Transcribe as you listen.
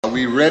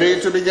we ready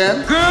to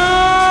begin? Good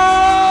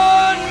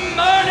morning!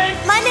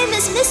 My name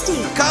is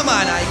Misty. Come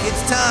on, Ike,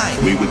 it's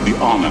time. We would be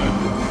honored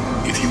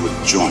if you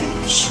would join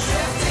us.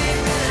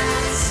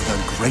 The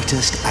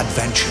greatest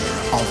adventure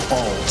of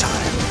all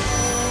time.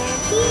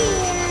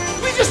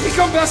 We just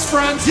become best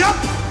friends. Yep.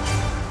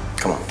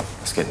 Come on,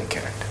 let's get in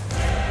character.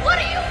 What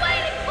are you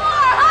waiting for,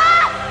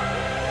 huh?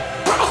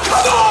 Oh,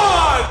 come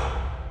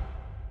on!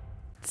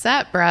 What's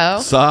up, bro?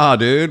 Saw,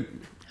 dude.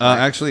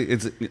 Actually,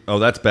 it's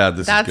that's bad.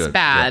 That's is good.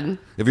 bad. Yeah.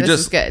 If you're this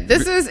is good.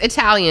 This is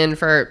Italian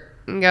for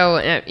go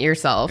at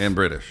yourself. and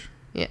British.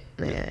 Yeah.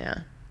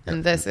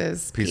 And this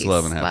is Peace,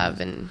 love, and happiness.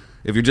 and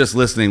If you're just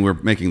listening, we're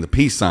making the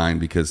peace sign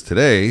because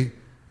today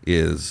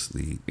is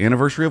the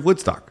anniversary of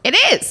Woodstock. it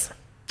is.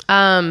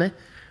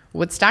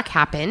 Woodstock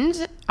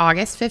happened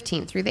August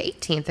 15th through the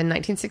 18th in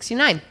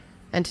 1969,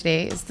 and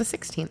today is the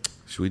 16th.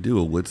 Should we do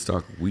a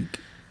Woodstock week?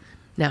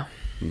 No.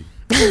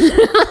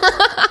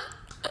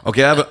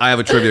 Okay, I have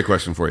a trivia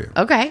question for you,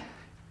 Okay.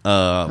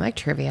 I like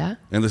trivia.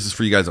 and this is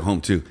for you guys at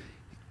home too.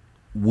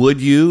 Would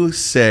you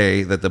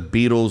say that the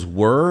Beatles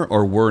were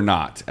or were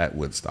not at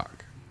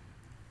Woodstock?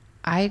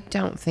 I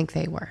don't think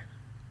they were.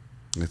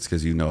 It's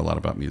because you know a lot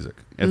about music.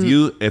 If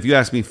you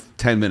asked me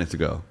 10 minutes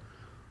ago,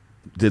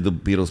 did the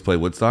Beatles play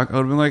Woodstock? I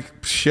would have been like,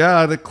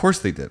 yeah, of course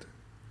they did.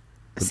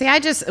 See,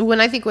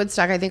 when I think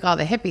Woodstock, I think all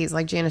the hippies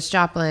like Janis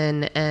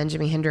Joplin and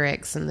Jimi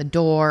Hendrix and the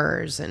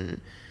Doors and,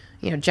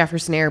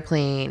 Jefferson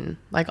Airplane,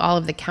 like all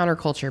of the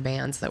counterculture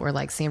bands that were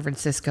like San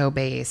Francisco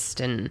based.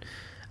 And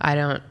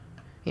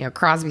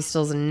Crosby,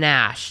 Stills and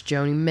Nash,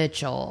 Joni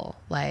Mitchell.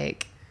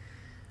 Like,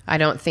 I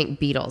don't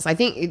think Beatles. I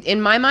think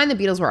in my mind, the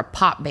Beatles were a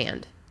pop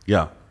band.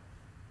 Yeah.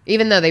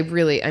 Even though they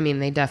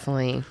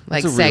definitely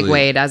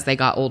segued as they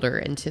got older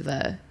into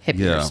the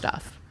hippier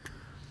stuff.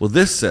 Well,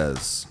 this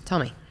says Tell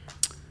me.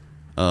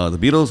 the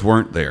Beatles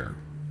weren't there.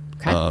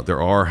 Okay.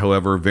 There are,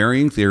 however,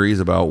 varying theories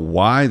about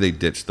why they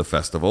ditched the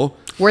festival.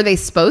 Were they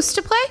supposed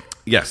to play?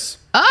 Yes.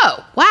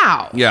 Oh,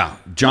 wow. Yeah.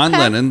 John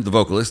Lennon, the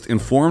vocalist,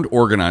 informed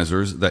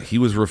organizers that he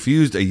was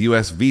refused a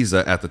U.S.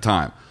 visa at the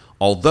time.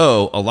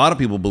 Although a lot of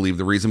people believe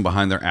the reason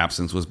behind their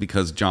absence was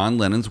because John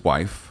Lennon's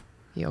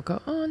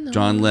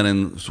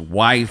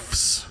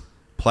wife's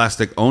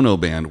Plastic Ono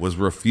band was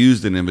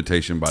refused an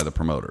invitation by the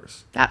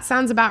promoters. That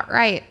sounds about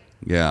right.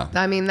 Yeah.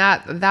 I mean,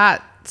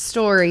 that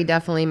story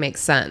definitely makes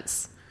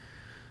sense.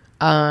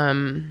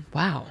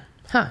 Wow.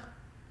 Huh.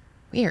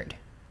 Weird.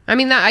 I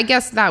mean, I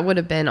guess that would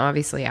have been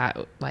obviously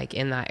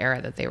in that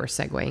era that they were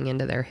segueing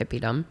into their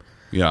hippiedom.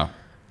 Yeah.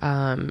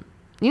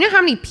 You know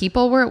how many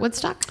people were at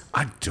Woodstock?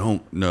 I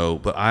don't know,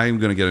 but I'm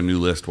going to get a new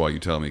list while you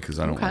tell me because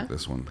I don't Okay. like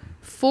this one.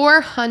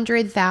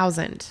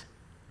 400,000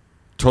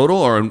 Total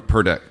or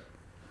per day?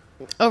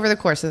 over the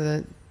course of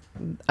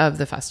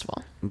the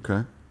festival.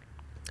 Okay.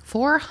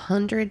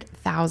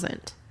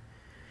 400,000.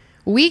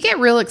 We get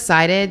real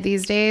excited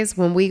these days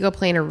when we go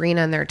play an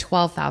arena and there are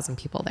 12,000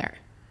 people there.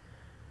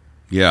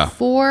 Yeah.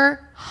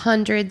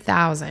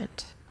 400,000.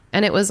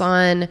 And it was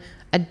on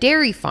a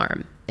dairy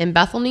farm in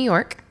Bethel, New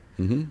York,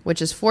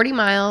 which is 40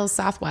 miles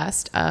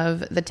southwest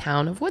of the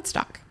town of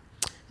Woodstock.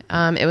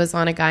 It was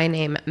on a guy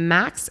named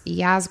Max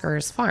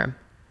Yasgur's farm.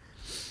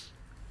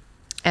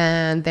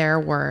 And there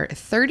were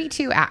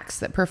 32 acts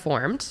that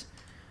performed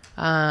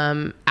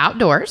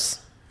outdoors.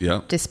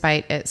 Yeah.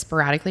 Despite it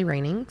sporadically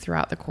raining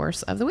throughout the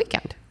course of the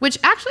weekend, which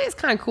actually is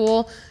kind of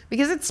cool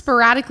because it's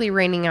sporadically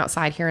raining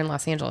outside here in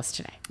Los Angeles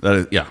today. That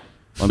is, yeah.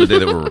 On the day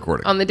that we're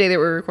recording. On the day that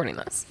we're recording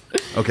this.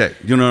 Okay.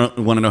 You want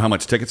to know how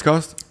much tickets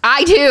cost?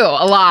 I do.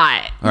 A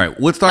lot. All right.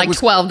 Woodstock Like was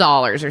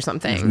 $12 or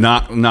something.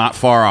 not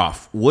far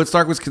off.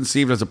 Woodstock was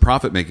conceived as a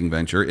profit-making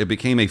venture. It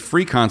became a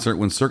free concert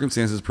when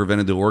circumstances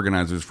prevented the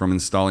organizers from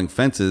installing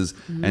fences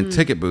and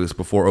ticket booths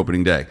before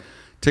opening day.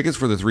 Tickets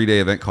for the 3-day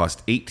event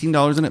cost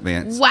 $18 in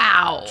advance.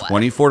 Wow.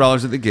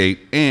 $24 at the gate.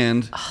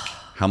 And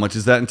how much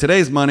is that in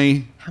today's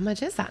money? How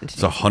much is that in It's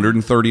today's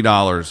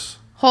 $130.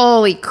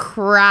 Holy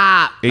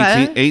crap.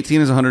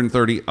 18 is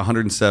 130,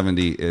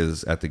 170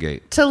 is at the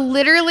gate. To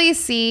literally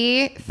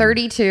see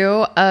 32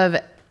 of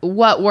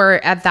what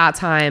were at that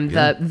time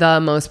the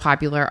most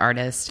popular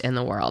artist in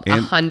the world. And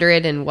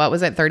 100 and what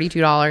was it?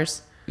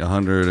 $32?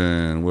 100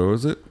 and what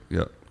was it?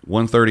 Yeah.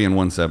 130 and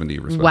 170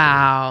 respectively.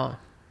 Wow.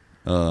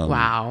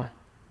 Wow.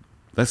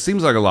 That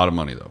seems like a lot of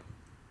money though.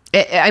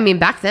 I mean,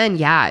 back then,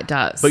 yeah, it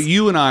does. But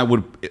you and I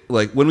would,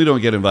 like, when we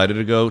don't get invited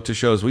to go to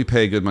shows, we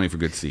pay good money for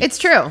good seats. It's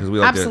true. 'Cause we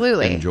like to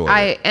Absolutely. enjoy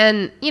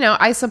it.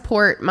 I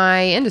support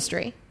my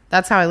industry.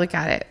 That's how I look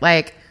at it.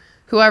 Like,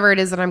 whoever it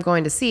is that I'm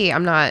going to see,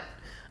 I'm not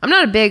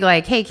a big,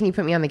 like, hey, can you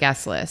put me on the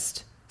guest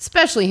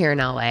especially here in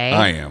LA.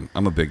 I am.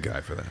 I'm a big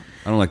guy for that.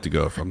 I don't like to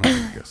go if I'm not on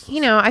the guest list.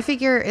 You know, I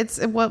figure it's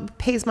what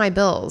pays my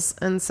bills.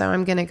 And so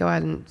I'm going to go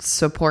ahead and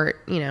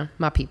support, you know,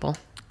 my people.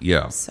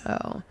 Yeah.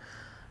 So,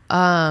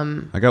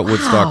 I got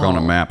Woodstock on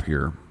a map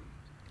here,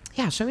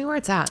 yeah, show me where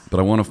it's at. but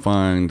I want to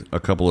find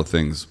a couple of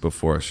things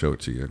before I show it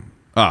to you.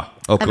 Of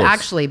I've course.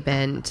 actually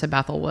been to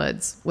Bethel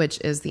Woods, which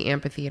is the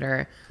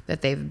amphitheater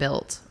that they've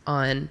built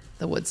on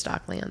the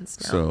Woodstock lands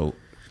now. So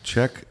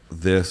check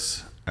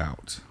this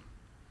out.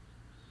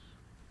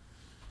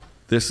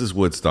 This is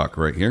Woodstock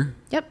right here.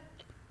 Yep.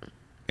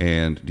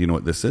 And do you know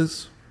what this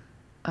is?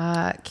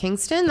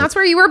 Kingston? That's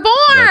where you were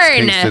born. That's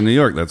Kingston, New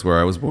York. That's where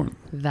I was born.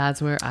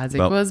 That's where Isaac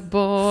About was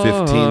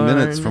born. 15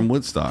 minutes from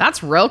Woodstock.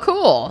 That's real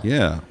cool.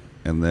 Yeah.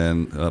 And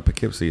then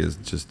Poughkeepsie is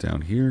just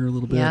down here a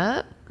little bit.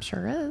 Yep,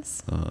 sure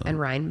is. And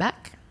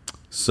Rhinebeck.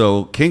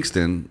 So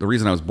Kingston, the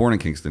reason I was born in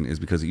Kingston is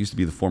because it used to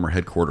be the former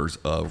headquarters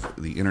of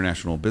the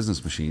International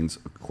Business Machines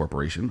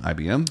Corporation,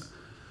 IBM.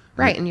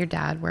 Right, and your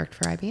dad worked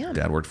for IBM.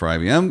 Dad worked for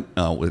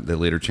IBM. They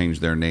later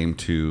changed their name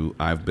to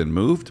I've Been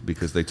Moved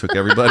because they took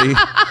everybody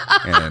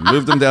and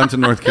moved them down to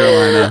North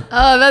Carolina.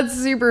 Oh, that's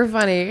super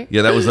funny.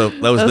 Yeah, that was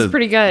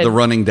pretty good. The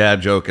running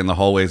dad joke in the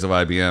hallways of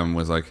IBM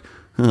was like,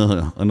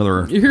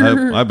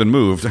 I've been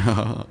moved.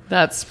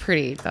 That's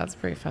pretty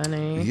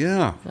funny.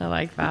 Yeah. I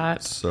like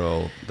that.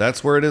 So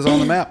that's where it is on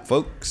the map,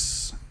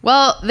 folks.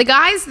 Well, the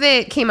guys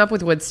that came up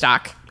with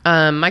Woodstock,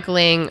 Michael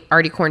Lang,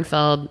 Artie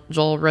Kornfeld,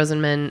 Joel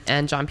Rosenman,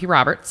 and John P.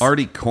 Roberts.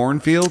 Artie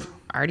Kornfield?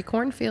 Artie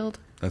Kornfield.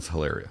 That's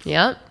hilarious.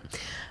 Yep.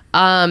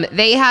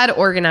 They had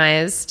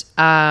organized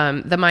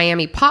the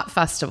Miami Pop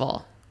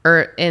Festival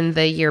in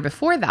the year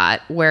before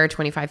that, where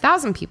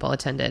 25,000 people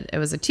attended. It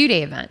was a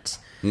 2-day event.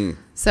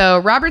 So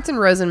Roberts and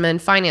Rosenman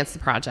financed the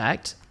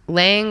project.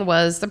 Lang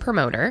was the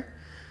promoter.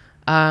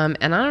 And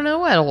I don't know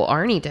what old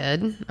Arnie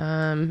did.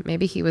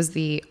 Maybe he was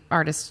the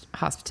artist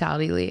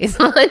hospitality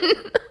liaison.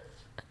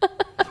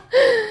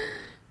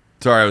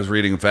 Sorry, I was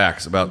reading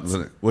facts about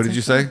what did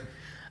you say?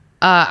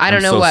 I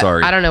don't know what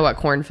sorry. I don't know what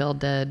Kornfield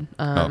did.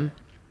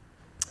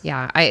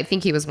 Yeah, I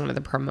think he was one of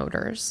the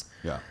promoters.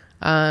 Yeah.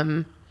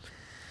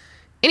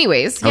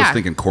 Anyways, I was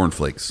thinking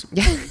cornflakes.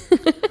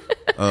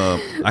 I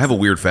have a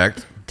weird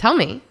fact. Tell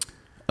me.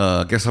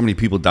 Guess how many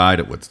people died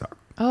at Woodstock?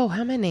 Oh,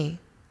 how many?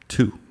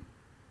 2.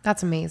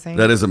 That's amazing.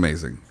 That is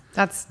amazing.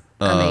 That's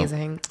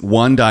amazing.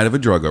 1 died of a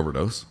drug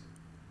overdose,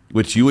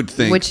 which you would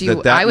think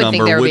that I would think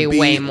number there would would be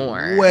way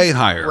more. Way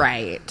higher.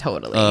 Right,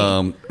 totally.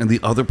 And the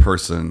other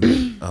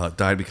person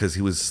died because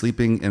he was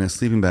sleeping in a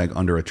sleeping bag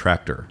under a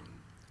tractor.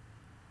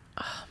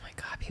 Oh my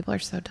God, people are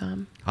so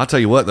dumb. I'll tell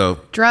you what, though.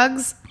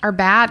 Drugs are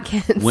bad,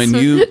 kids. When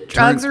you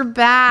drugs are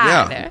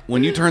bad. Yeah.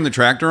 When you turn the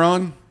tractor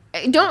on,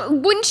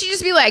 wouldn't you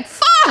just be like,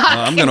 fuck?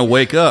 I'm going to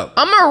wake up.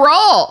 I'm going to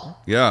roll.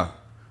 Yeah.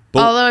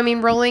 But, although, I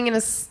mean, rolling in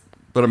a...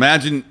 But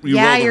imagine you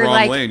roll the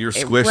wrong way and you're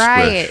squish.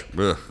 Right.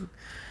 Ugh.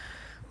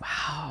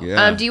 Wow.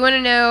 Yeah. Do you want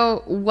to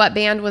know what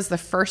band was the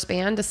first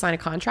band to sign a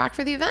contract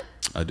for the event?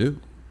 I do.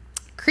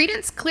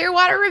 Creedence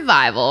Clearwater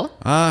Revival.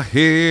 I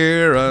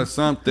hear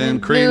something.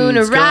 Moon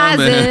Creedence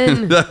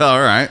rising. coming. All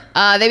right.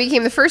 They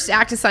became the first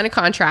act to sign a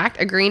contract,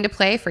 agreeing to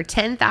play for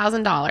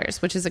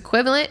 $10,000, which is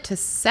equivalent to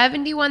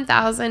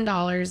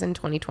 $71,000 in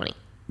 2020.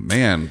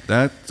 Man,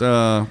 that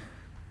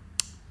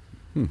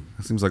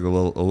seems like a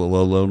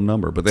low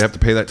number, but they have to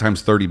pay that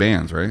times 30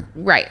 bands, right?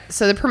 Right.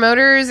 So the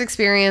promoters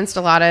experienced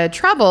a lot of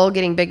trouble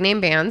getting big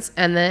name bands,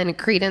 and then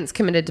Creedence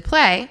committed to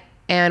play.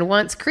 And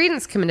once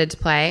Creedence committed to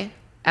play,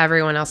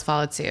 everyone else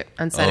followed suit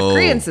and said, if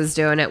Creedence is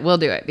doing it, we'll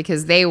do it,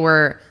 because they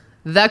were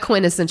the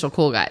quintessential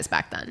cool guys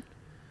back then.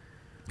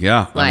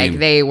 Yeah. Like,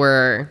 they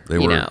were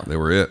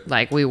it.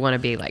 Like, we want to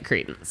be like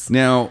Creedence.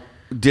 Now,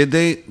 did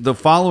the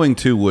following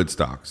 2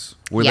 Woodstocks,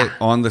 were they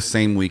on the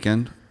same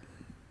weekend?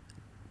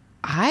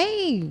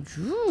 I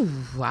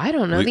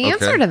don't know the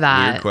answer to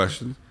that. Weird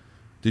question.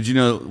 Did you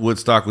know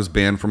Woodstock was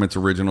banned from its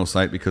original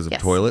site because of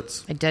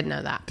toilets? I did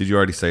know that. Did you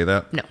already say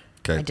that? No.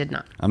 Okay. I did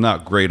not. I'm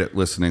not great at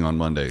listening on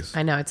Mondays.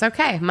 I know. It's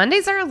okay.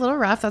 Mondays are a little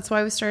rough. That's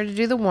why we started to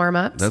do the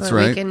warm-up. That's so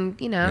right. we can,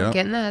 get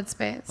in the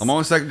headspace. I'm on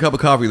my second cup of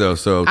coffee, though,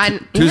 so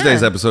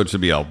Tuesday's episode should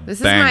be a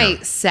This banger. is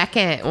my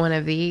second one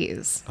of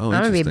these. Oh, I'm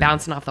going to be interesting.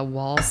 bouncing off the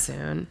wall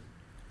soon.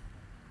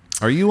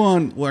 Are you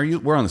on... Well,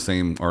 we're on the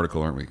same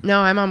article, aren't we?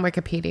 No, I'm on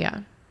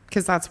Wikipedia,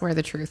 because that's where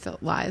the truth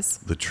lies.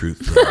 The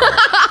truth.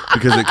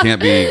 Because it can't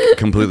be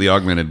completely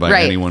augmented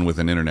by anyone with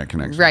an internet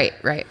connection. Right.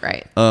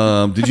 Did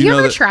Have you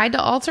ever tried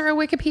to alter a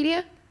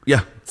Wikipedia?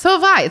 Yeah. So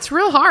have I. It's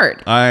real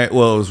hard. It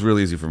was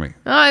really easy for me.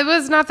 It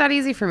was not that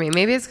easy for me.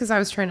 Maybe it's because I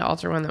was trying to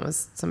alter one that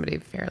was somebody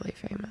fairly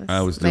famous.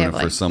 I was They doing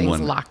have, it for someone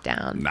things locked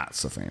down. not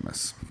so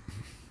famous.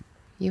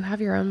 You have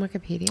your own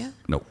Wikipedia?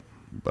 Nope.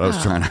 But I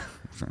was trying to...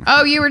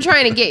 Oh, you were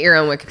trying to get your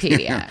own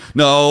Wikipedia.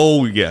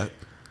 No, yeah.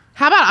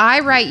 How about I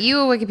write you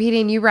a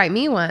Wikipedia and you write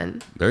me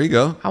one? There you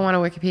go. I want a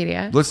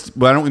Wikipedia.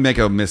 Why don't we make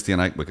a Misty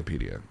and Ike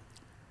Wikipedia?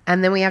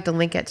 And then we have to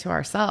link it to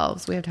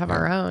ourselves. We have to have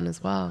our own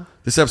as well.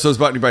 This episode is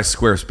brought to you by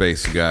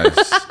Squarespace, you guys.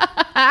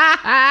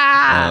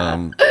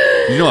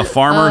 You know a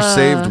farmer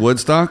saved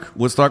Woodstock?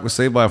 Woodstock was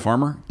saved by a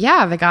farmer?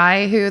 Yeah, the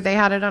guy who they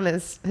had it on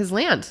his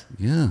land.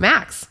 Yeah.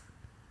 Max.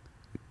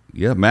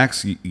 Yeah,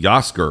 Max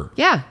Yosker.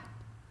 Yeah.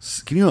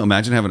 Can you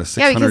imagine having a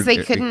 600... Yeah, because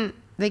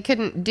they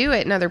couldn't do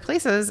it in other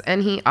places,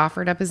 and he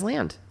offered up his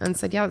land and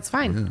said, yeah, that's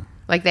fine. Yeah.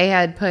 Like, they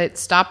had put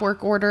stop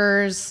work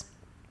orders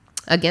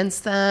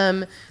against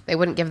them. They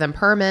wouldn't give them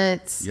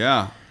permits.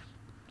 Yeah.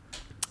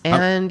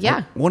 And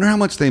I wonder how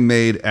much they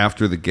made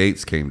after the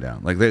gates came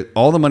down. Like,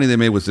 all the money they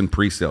made was in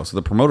pre-sale, so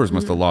the promoters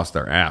must have lost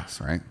their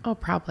ass, right? Oh,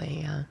 probably,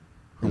 yeah.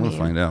 I want to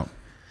find out.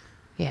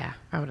 Yeah,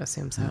 I would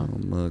assume so. How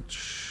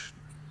much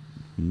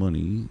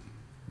money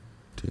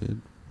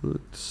did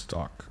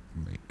Woodstock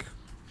make?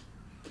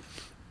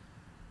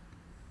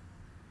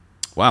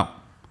 Wow.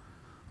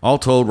 All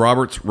told,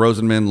 Roberts,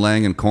 Rosenman,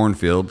 Lang, and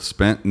Cornfield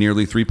spent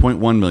nearly $3.1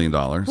 million,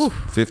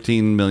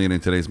 $15 million in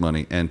today's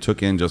money, and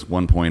took in just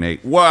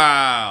 $1.8.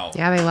 Wow.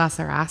 Yeah, they lost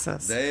their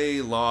asses.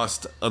 They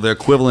lost the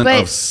equivalent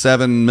of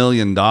 $7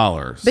 million.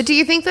 But do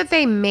you think that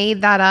they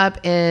made that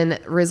up in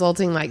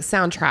resulting like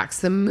soundtracks,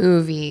 the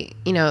movie,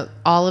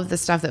 all of the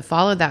stuff that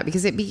followed that?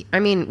 Because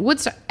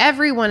Woodstock,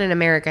 everyone in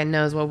America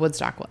knows what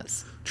Woodstock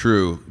was.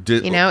 True.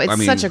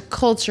 It's such a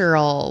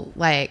cultural,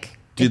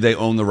 did they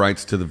own the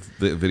rights to the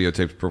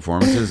videotaped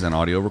performances and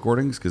audio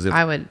recordings? Because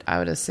I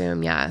would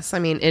assume yes.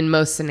 In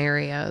most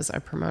scenarios, a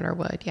promoter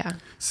would. Yeah.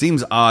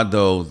 Seems odd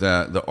though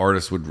that the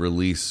artist would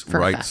release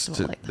rights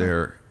to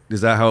their.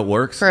 Is that how it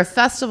works for a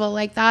festival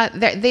like that?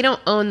 They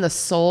don't own the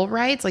sole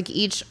rights. Like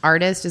each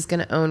artist is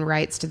going to own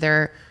rights to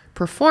their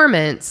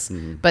performance,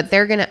 but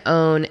they're going to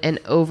own an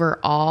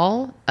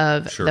overall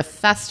of the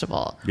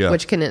festival,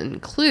 which can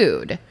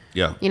include.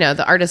 Yeah.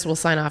 The artist will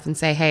sign off and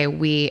say, hey,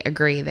 we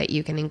agree that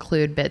you can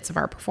include bits of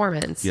our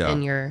performance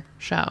in your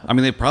show.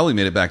 They probably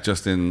made it back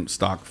just in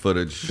stock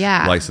footage,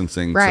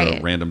 licensing to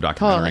random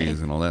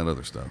documentaries and all that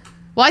other stuff.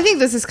 Well, I think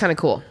this is kind of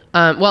cool.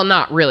 Well,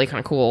 not really kind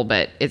of cool,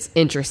 but it's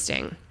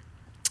interesting.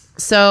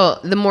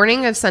 So the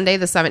morning of Sunday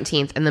the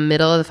 17th, in the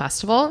middle of the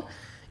festival,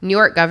 New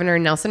York Governor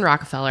Nelson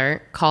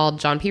Rockefeller called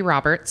John P.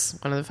 Roberts,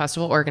 one of the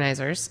festival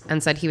organizers,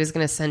 and said he was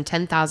going to send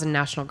 10,000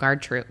 National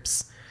Guard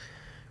troops.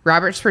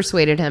 Roberts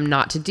persuaded him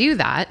not to do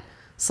that.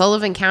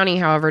 Sullivan County,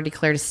 however,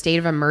 declared a state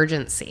of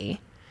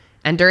emergency.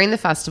 And during the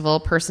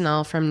festival,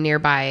 personnel from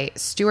nearby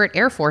Stewart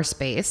Air Force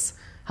Base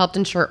helped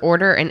ensure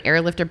order and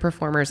airlifted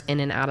performers in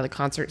and out of the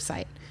concert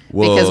site.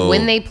 Whoa. Because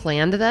when they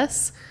planned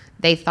this,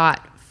 they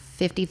thought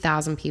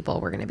 50,000 people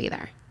were going to be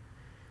there.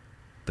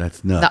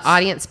 That's nuts. The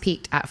audience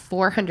peaked at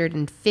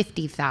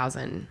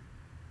 450,000.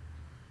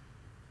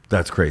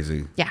 That's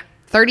crazy. Yeah.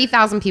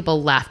 30,000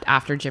 people left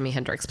after Jimi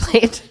Hendrix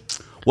played.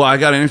 Well, I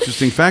got an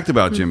interesting fact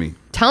about Jimmy.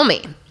 Tell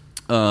me.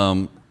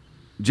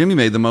 Jimmy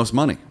made the most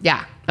money.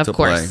 Yeah, of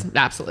course. Play,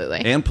 absolutely.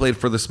 And played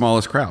for the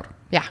smallest crowd.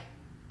 Yeah.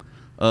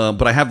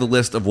 But I have the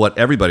list of what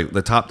everybody,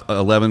 the top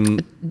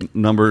 11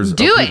 numbers.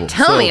 Do it.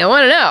 Tell me. I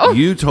want to know.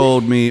 You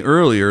told me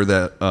earlier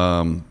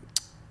that,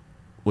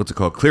 what's it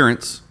called?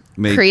 Clearance.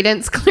 Made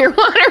Creedence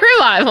Clearwater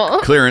Revival.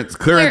 Clearance.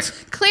 Clearwater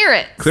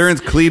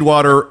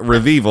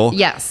Revival.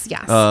 Yes.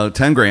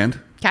 10 grand.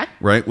 Okay.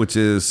 Right, which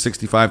is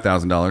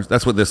 $65,000.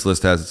 That's what this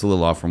list has. It's a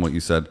little off from what you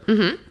said.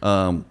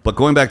 Mm-hmm. But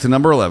going back to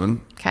number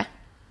 11. Okay.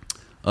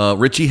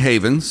 Richie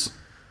Havens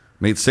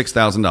made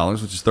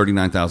 $6,000, which is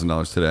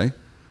 $39,000 today.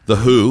 The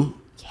Who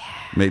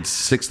made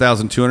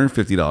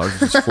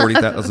 $6,250, which is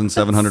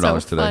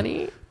 $40,700 today.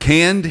 Funny.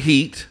 Canned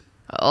Heat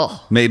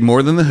made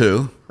more than The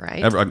Who.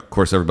 Right. Of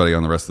course, everybody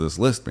on the rest of this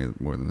list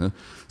made more than The Who.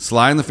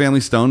 Sly and the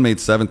Family Stone made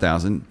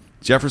 $7,000.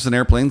 Jefferson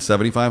Airplane,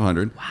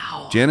 $7,500.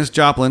 Wow. Janis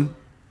Joplin,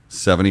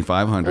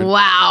 $7,500.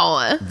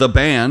 Wow. The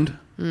Band,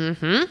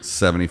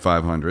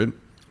 $7,500.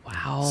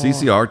 Wow.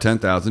 CCR,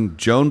 $10,000.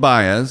 Joan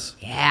Baez,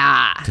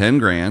 yeah,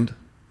 $10,000.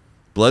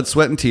 Blood,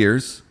 Sweat, and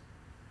Tears,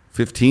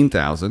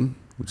 $15,000,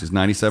 which is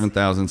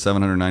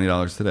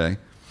 $97,790 today.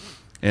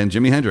 And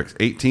Jimi Hendrix,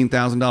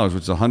 $18,000,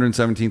 which is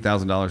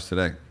 $117,000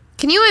 today.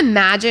 Can you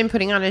imagine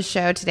putting on a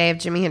show today if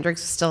Jimi Hendrix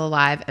was still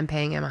alive and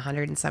paying him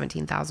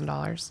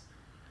 $117,000?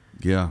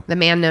 Yeah. The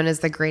man known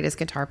as the greatest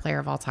guitar player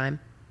of all time.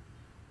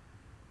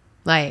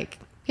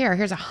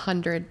 Here's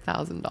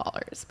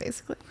 $100,000,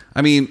 basically.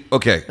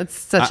 Okay. That's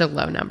such a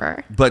low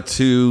number. But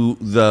to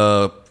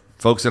the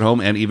folks at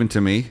home, and even to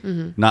me,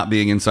 not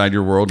being inside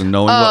your world and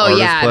knowing what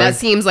artists play. That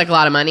seems like a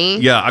lot of money.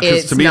 Yeah,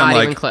 because to me, I'm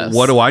like, close.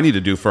 What do I need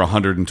to do for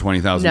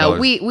 $120,000? No,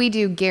 we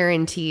do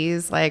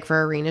guarantees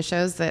for arena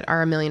shows that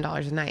are $1 million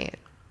a night.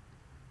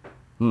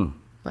 You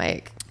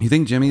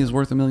think Jimmy is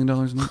worth $1 million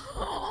a night?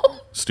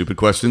 Stupid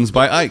questions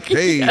by Ike.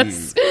 Hey.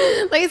 Yes.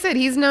 Like I said,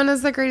 he's known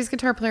as the greatest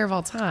guitar player of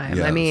all time.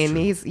 Yeah,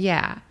 he's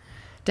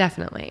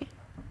definitely.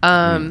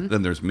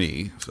 Then there's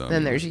me. So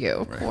then there's you,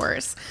 of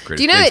course. Greatest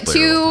Do you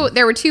know that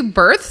there were 2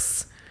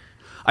 births?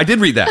 I did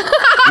read that.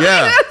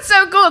 Yeah. That's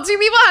so cool. 2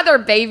 people had their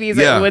babies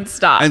at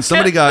Woodstock. And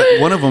somebody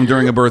one of them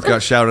during a birth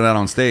got shouted out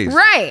on stage.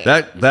 Right.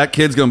 That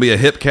kid's going to be a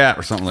hip cat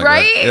or something like that.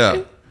 Right?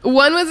 Yeah.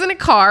 One was in a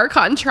car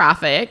caught in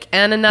traffic,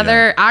 and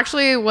another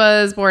actually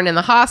was born in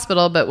the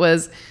hospital, but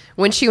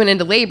when she went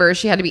into labor,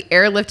 she had to be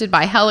airlifted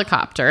by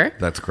helicopter.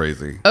 That's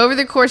crazy. Over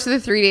the course of the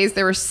 3 days,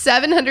 there were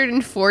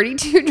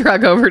 742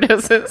 drug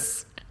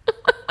overdoses.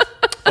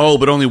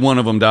 But only one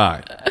of them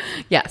died.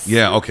 Yes.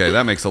 Yeah, okay.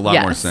 That makes a lot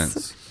more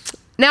sense.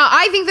 Now,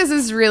 I think this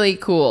is really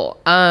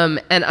cool. And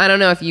I don't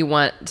know if you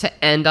want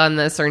to end on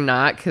this or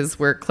not, because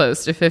we're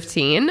close to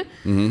 15.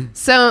 Mm-hmm.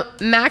 So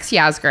Max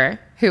Yasgur,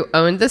 who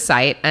owned the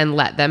site and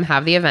let them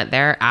have the event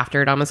there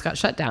after it almost got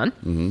shut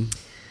down,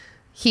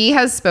 he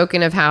has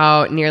spoken of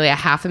how nearly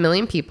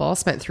 500,000 people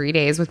spent 3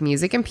 days with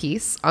music and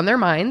peace on their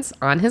minds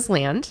on his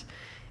land.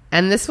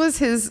 And this was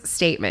his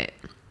statement.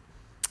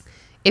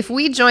 If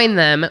we join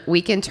them,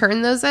 we can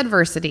turn those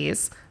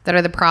adversities that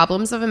are the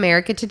problems of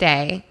America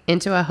today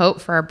into a hope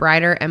for a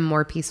brighter and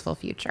more peaceful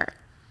future.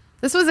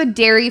 This was a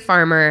dairy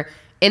farmer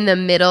in the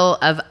middle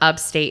of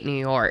upstate New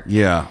York.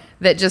 Yeah.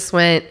 That just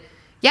went,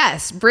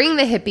 yes, bring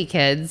the hippie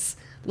kids.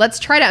 Let's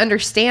try to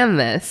understand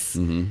this.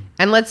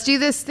 And let's do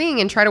this thing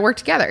and try to work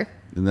together.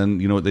 And then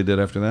you know what they did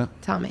after that?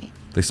 Tell me.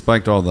 They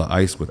spiked all the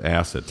ice with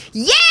acid.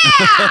 Yeah!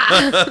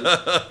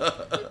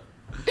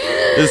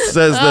 This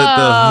says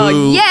that the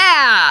Who...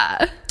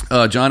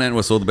 Yeah! John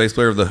Entwistle, the bass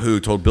player of The Who,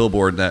 told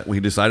Billboard that he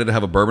decided to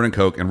have a bourbon and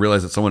Coke and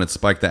realized that someone had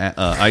spiked the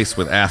ice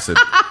with acid.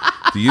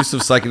 The use of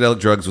psychedelic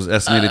drugs was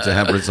estimated to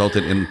have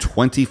resulted in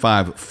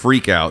 25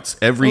 freakouts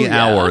every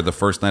hour the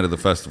first night of the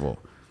festival.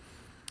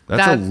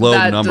 That's a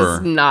low number.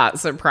 That does not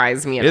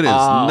surprise me at all. It is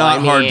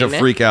not hard to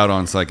freak out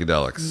on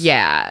psychedelics.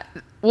 Yeah.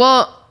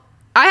 Well,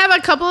 I have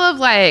a couple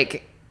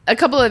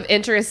of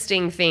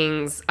interesting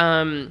things,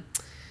 some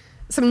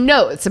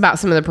notes about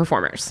some of the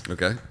performers.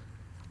 Okay.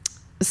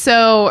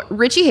 So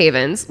Richie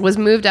Havens was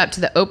moved up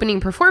to the opening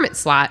performance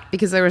slot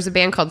because there was a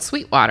band called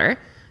Sweetwater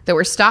that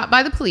were stopped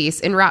by the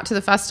police en route to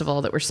the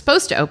festival that were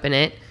supposed to open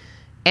it,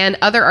 and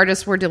other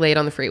artists were delayed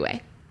on the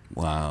freeway.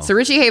 Wow. So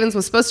Richie Havens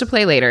was supposed to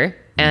play later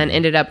and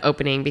ended up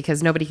opening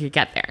because nobody could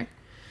get there.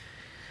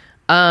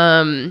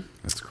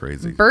 That's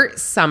crazy. Burt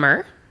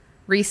Summer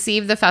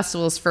received the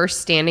festival's first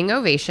standing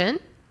ovation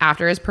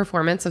after his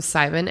performance of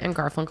Simon and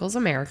Garfunkel's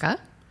America.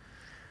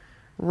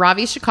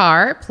 Ravi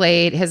Shankar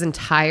played his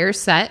entire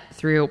set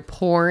through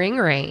pouring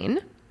rain.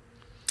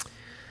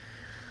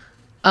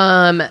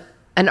 An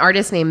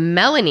artist named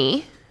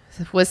Melanie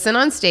was sent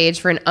on stage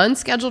for an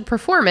unscheduled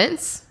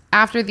performance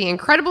after the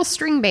incredible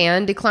string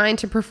band declined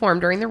to perform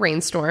during the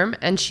rainstorm,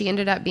 and she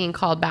ended up being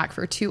called back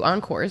for 2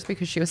 encores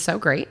because she was so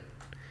great.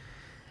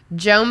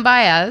 Joan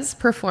Baez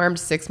performed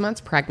 6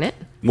 months pregnant.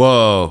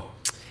 Whoa.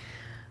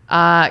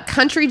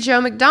 Country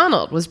Joe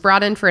McDonald was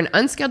brought in for an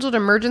unscheduled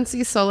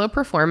emergency solo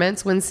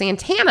performance when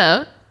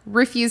Santana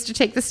refused to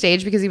take the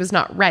stage because he was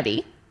not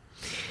ready.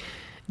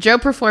 Joe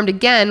performed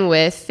again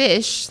with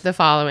Fish the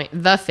following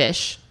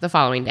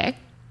day.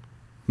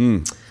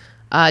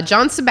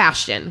 John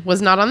Sebastian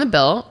was not on the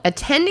bill,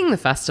 attending the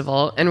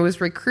festival, and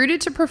was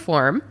recruited to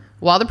perform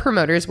while the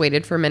promoters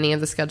waited for many of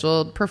the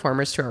scheduled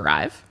performers to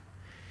arrive.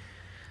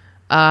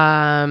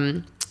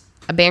 A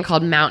band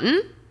called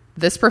Mountain.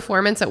 This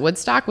performance at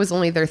Woodstock was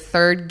only their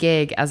 3rd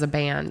gig as a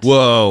band.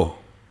 Whoa.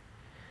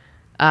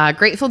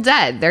 Grateful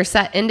Dead. Their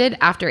set ended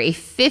after a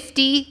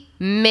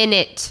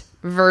 50-minute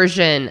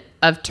version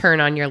of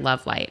Turn On Your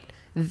Love Light.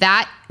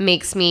 That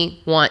makes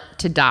me want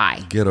to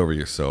die. Get over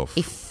yourself.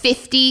 A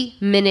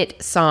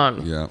 50-minute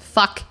song. Yeah.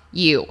 Fuck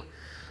you.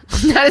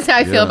 That is how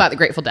I feel about the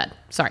Grateful Dead.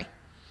 Sorry.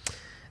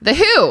 The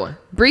Who,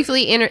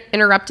 briefly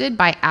interrupted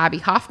by Abby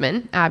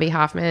Hoffman. Abby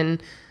Hoffman,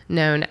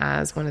 known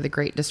as one of the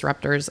great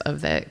disruptors of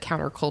the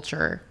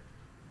counterculture,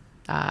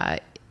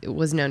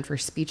 was known for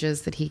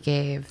speeches that he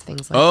gave,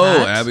 things like that.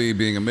 Oh, Abby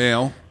being a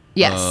male.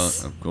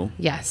 Yes. Cool.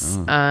 Yes.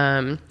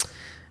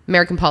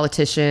 American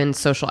politician,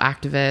 social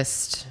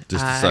activist.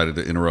 Just decided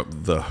to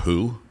interrupt The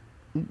Who?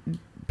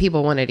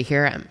 People wanted to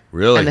hear him.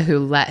 Really? And The Who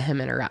let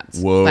him interrupt.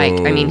 Whoa.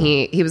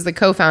 He was the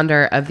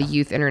co-founder of the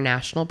Youth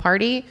International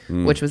Party,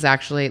 which was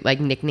actually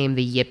nicknamed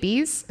the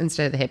Yippies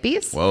instead of the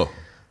Hippies. Whoa.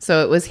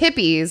 So it was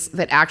hippies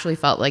that actually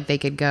felt like they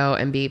could go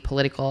and be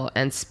political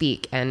and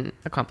speak and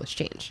accomplish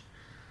change.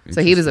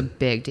 So he was a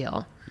big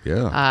deal.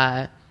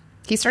 Yeah.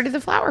 He started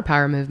the Flower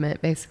Power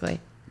movement,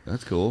 basically.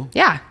 That's cool.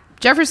 Yeah.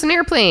 Jefferson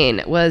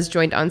Airplane was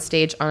joined on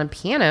stage on a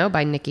piano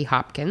by Nicky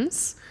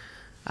Hopkins.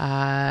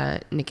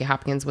 Nicky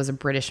Hopkins was a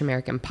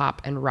British-American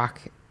pop and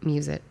rock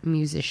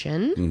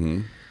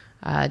musician.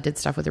 Did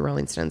stuff with the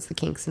Rolling Stones, the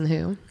Kinks, and the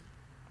Who.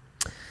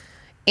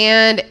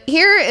 And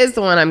here is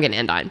the one I'm going to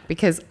end on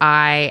because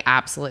I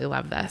absolutely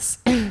love this.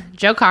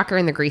 Joe Cocker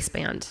and the Grease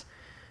Band.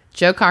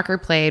 Joe Cocker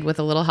played with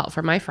a little help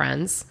from my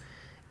friends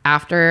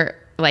after,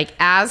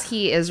 as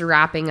he is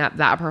wrapping up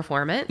that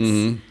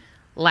performance.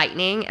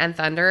 Lightning and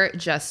thunder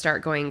just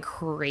start going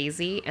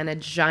crazy, and a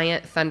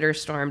giant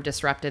thunderstorm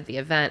disrupted the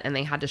event, and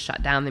they had to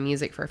shut down the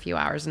music for a few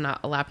hours and not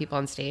allow people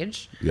on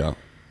stage. Yeah.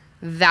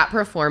 That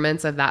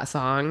performance of that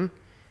song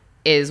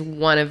is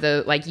one of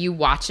the, you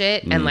watch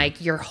it and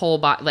your whole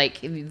body,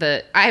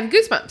 I have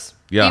goosebumps.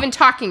 Yeah. Even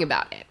talking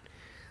about it.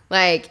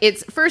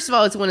 It's, first of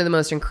all, it's one of the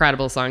most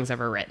incredible songs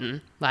ever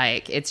written.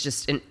 It's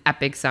just an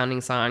epic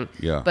sounding song.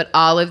 Yeah. But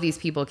all of these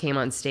people came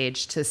on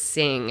stage to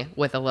sing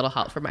with a little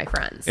help from my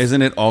friends.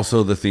 Isn't it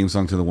also the theme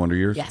song to the Wonder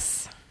Years?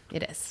 Yes,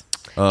 it is.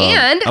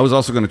 And I was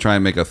also going to try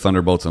and make a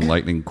Thunderbolts and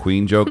Lightning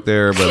Queen joke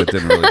there, but it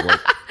didn't really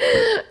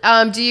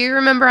work. Do you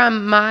remember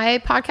on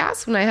my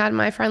podcast when I had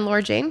my friend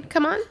Laura Jane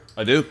come on?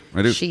 I do.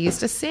 She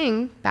used to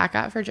sing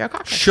backup for Joe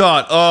Cocker.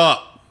 Shut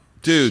up.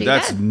 Dude, She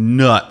that's did.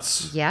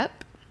 nuts. Yep.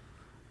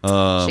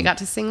 She got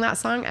to sing that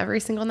song every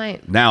single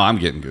night. Now I'm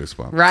getting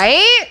goosebumps.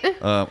 Right?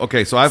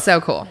 Okay, so So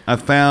cool. I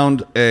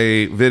found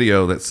a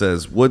video that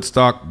says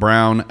Woodstock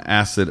Brown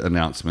Acid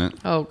announcement.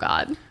 Oh,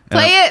 God.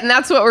 Play it, and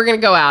that's what we're going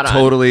to go out on.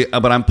 Totally,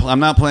 but I'm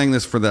not playing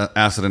this for the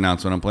acid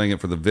announcement. I'm playing it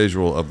for the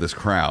visual of this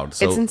crowd.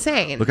 So It's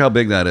insane. Look how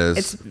big that is.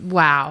 It's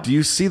wow. Do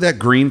you see that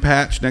green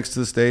patch next to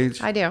the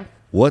stage? I do.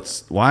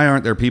 Why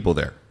aren't there people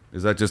there?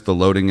 Is that just the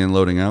loading in,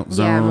 loading out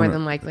zone? Yeah, more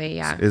than likely,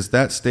 yeah. Is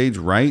that stage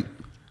right?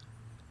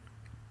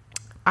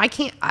 I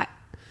can't.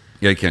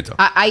 Yeah, you can't tell.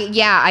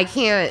 I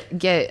can't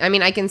get. I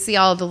mean, I can see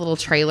all the little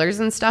trailers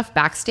and stuff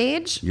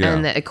backstage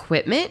and the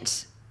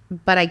equipment,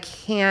 but I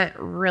can't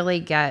really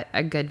get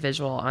a good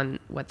visual on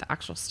what the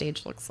actual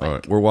stage looks like. All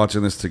right, we're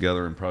watching this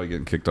together and probably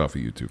getting kicked off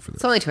of YouTube for this.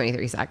 It's only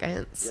 23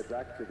 seconds. Get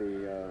back to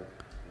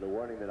the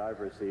warning that I've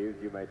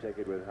received. You may take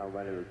it with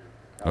however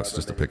That's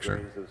just a many picture.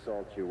 grains of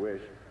salt you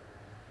wish.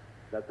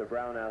 That the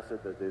brown acid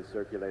that is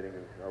circulating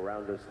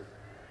around us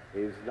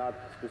is not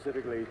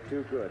specifically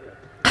too good.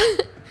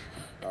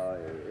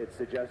 It's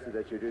suggested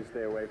that you do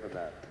stay away from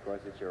that. Of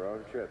course, it's your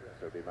own trip,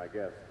 so be my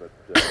guest. But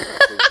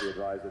please be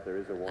advised that there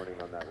is a warning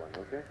on that one,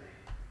 okay?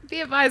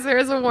 The advisor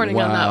is a warning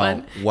on that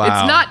one. Wow.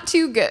 It's not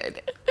too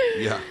good.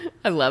 Yeah.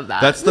 I love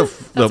that. That's the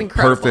incredible.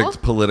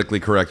 perfect politically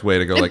correct way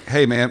to go. Like,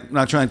 hey, man, I'm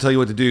not trying to tell you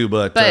what to do,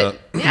 but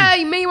yeah,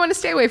 you may want to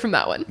stay away from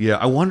that one. yeah,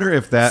 I wonder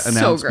if that So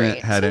announcement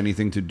great. had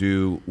anything to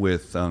do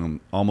with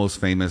Almost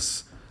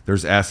Famous.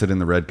 There's acid in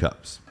the red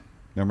cups.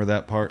 Remember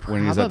that part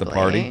when he's at the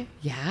party? Probably.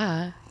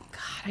 Yeah.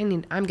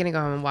 God, I'm gonna go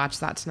home and watch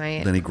that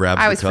tonight. Then he grabs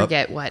I the always cup,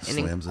 forget what an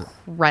slams it.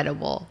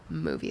 incredible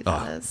movie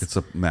that is. It's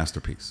a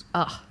masterpiece.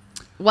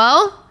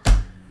 Well,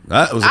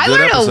 That was a I good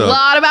learned episode. a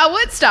lot about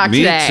Woodstock Me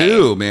today.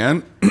 too,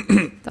 man.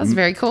 That's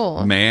very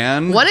cool.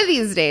 Man. One of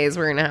these days,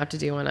 we're gonna have to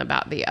do one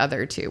about the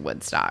other two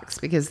Woodstocks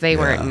because they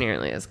weren't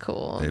nearly as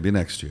cool. Maybe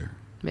next year.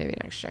 Maybe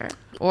next year,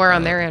 or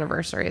on their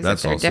anniversaries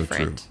That's if they're also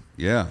different. true.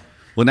 Yeah.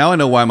 Well, now I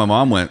know why my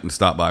mom went and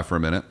stopped by for a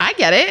minute. I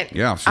get it.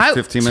 Yeah, she's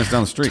 15 minutes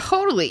down the street.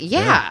 Totally.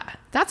 Yeah.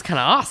 That's kind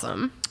of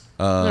awesome.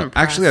 I'm impressed.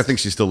 Actually, I think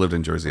she still lived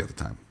in Jersey at the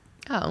time.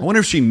 I Oh. wonder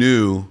if she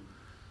knew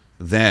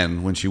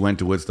then, when she went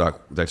to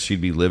Woodstock, that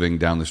she'd be living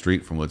down the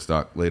street from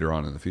Woodstock later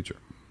on in the future,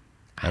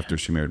 after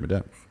she married my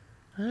dad.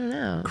 I don't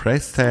know.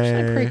 Crazy.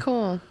 Actually, pretty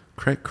cool.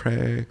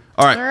 Cray.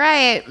 All right. All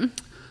right.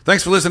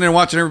 Thanks for listening and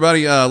watching,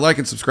 everybody. Like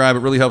and subscribe. It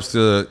really helps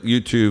the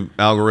YouTube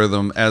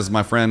algorithm. As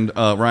my friend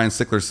Ryan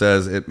Sickler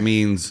says, it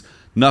means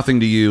nothing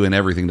to you and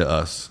everything to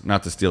us.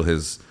 Not to steal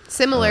his...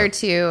 Similar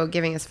to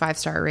giving us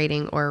 5-star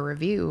rating or a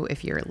review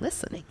if you're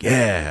listening.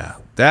 Yeah.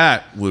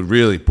 That would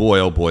really... Boy,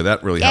 oh boy,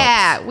 that really helps.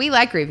 Yeah, we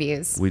like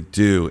reviews. We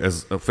do,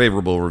 as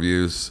favorable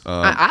reviews.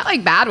 I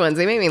like bad ones.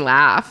 They make me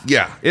laugh.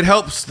 Yeah, it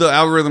helps the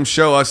algorithm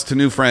show us to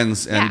new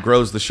friends and Yeah.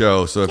 grows the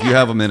show. So if you Yeah.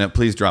 have a minute,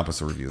 please drop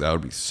us a review. That would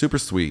be super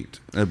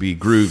sweet. That'd be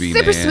groovy,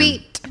 Super man.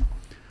 sweet.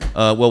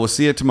 Well, we'll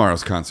see you at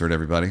tomorrow's concert,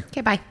 everybody.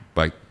 Okay, bye.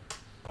 Bye.